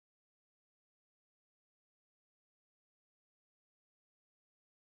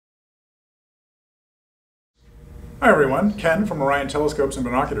Hi everyone, Ken from Orion Telescopes and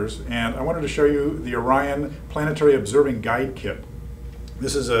Binoculars, and I wanted to show you the Orion Planetary Observing Guide Kit.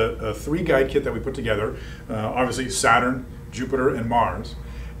 This is a three-guide kit that we put together, obviously Saturn, Jupiter, and Mars,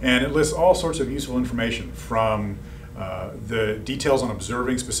 and it lists all sorts of useful information from the details on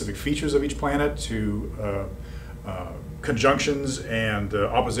observing specific features of each planet to conjunctions and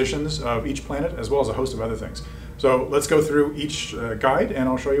oppositions of each planet, as well as a host of other things. So let's go through each guide and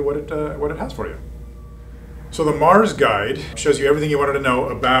I'll show you what it has for you. So the Mars guide shows you everything you wanted to know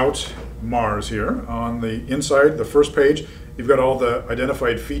about Mars here. On the inside, the first page, you've got all the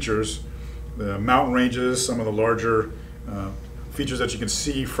identified features, the mountain ranges, some of the larger features that you can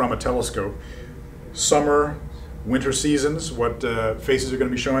see from a telescope. Summer, winter seasons, what faces are going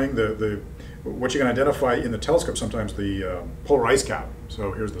to be showing, what you can identify in the telescope, sometimes the polar ice cap.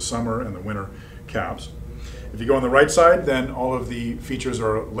 So here's the summer and the winter caps. If you go on the right side, then all of the features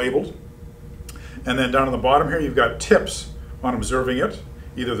are labeled. And then down on the bottom here, you've got tips on observing it,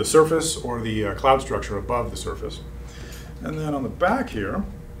 either the surface or the cloud structure above the surface. And then on the back here,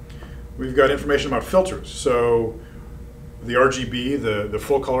 we've got information about filters. So the RGB, the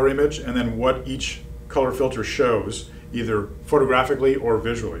full color image, and then what each color filter shows, either photographically or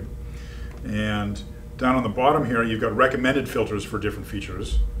visually. And down on the bottom here, you've got recommended filters for different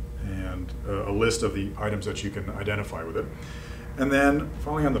features and a list of the items that you can identify with it. And then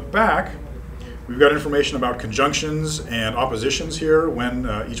finally on the back, we've got information about conjunctions and oppositions here, when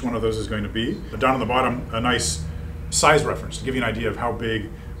each one of those is going to be. But down on the bottom, a nice size reference to give you an idea of how big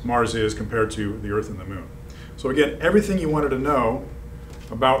Mars is compared to the Earth and the Moon. So again, everything you wanted to know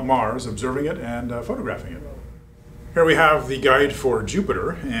about Mars, observing it and photographing it. Here we have the guide for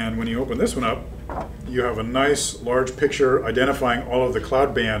Jupiter, and when you open this one up, you have a nice large picture identifying all of the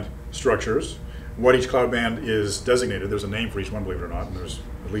cloud band structures, what each cloud band is designated. There's a name for each one, believe it or not, and there's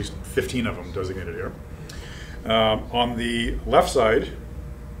at least 15 of them designated here. On the left side,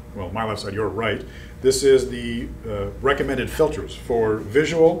 well, my left side, your right, this is the recommended filters for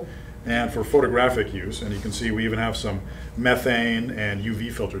visual and for photographic use. And you can see we even have some methane and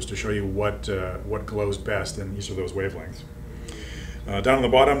UV filters to show you what glows best in each of those wavelengths. Down on the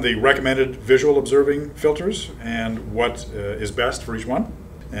bottom, the recommended visual observing filters and what is best for each one.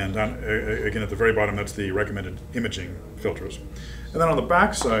 And down, again, at the very bottom, that's the recommended imaging filters. And then on the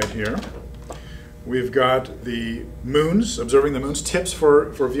back side here, we've got the moons, observing the moons, tips for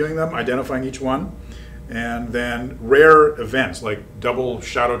viewing them, identifying each one, and then rare events like double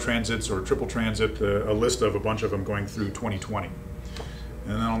shadow transits or triple transit, a list of a bunch of them going through 2020. And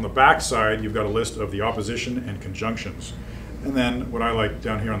then on the back side, you've got a list of the opposition and conjunctions. And then what I like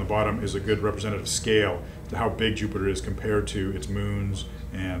down here on the bottom is a good representative scale to how big Jupiter is compared to its moons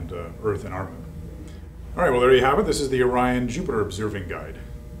and Earth and our moon. All right, well, there you have it. This is the Orion Jupiter Observing Guide.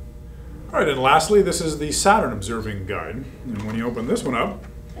 All right, and lastly, this is the Saturn Observing Guide. And when you open this one up,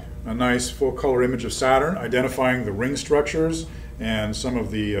 a nice full color image of Saturn, identifying the ring structures and some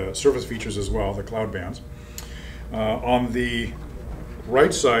of the surface features as well, the cloud bands. On the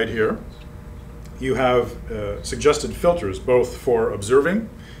right side here, you have suggested filters both for observing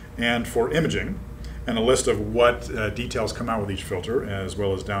and for imaging, and a list of what details come out with each filter, as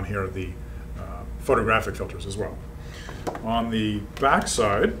well as down here the photographic filters as well. On the back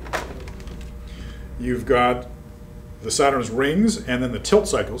side, you've got the Saturn's rings and then the tilt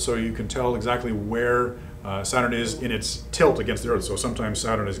cycle, so you can tell exactly where Saturn is in its tilt against the Earth. So sometimes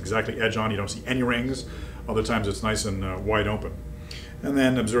Saturn is exactly edge on, you don't see any rings. Other times it's nice and wide open. And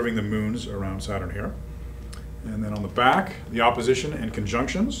then observing the moons around Saturn here. And then on the back, the opposition and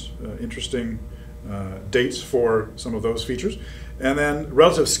conjunctions, interesting dates for some of those features. And then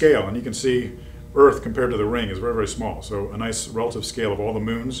relative scale, and you can see Earth compared to the ring is very, very small. So a nice relative scale of all the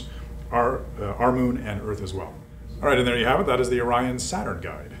moons, our moon and Earth as well. All right, and there you have it. That is the Orion Saturn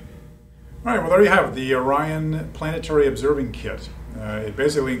Guide. All right, well, there you have it, the Orion Planetary Observing Kit. It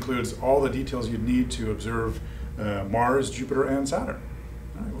basically includes all the details you'd need to observe Mars, Jupiter, and Saturn.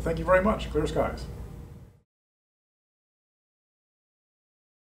 All right, well, thank you very much. Clear skies.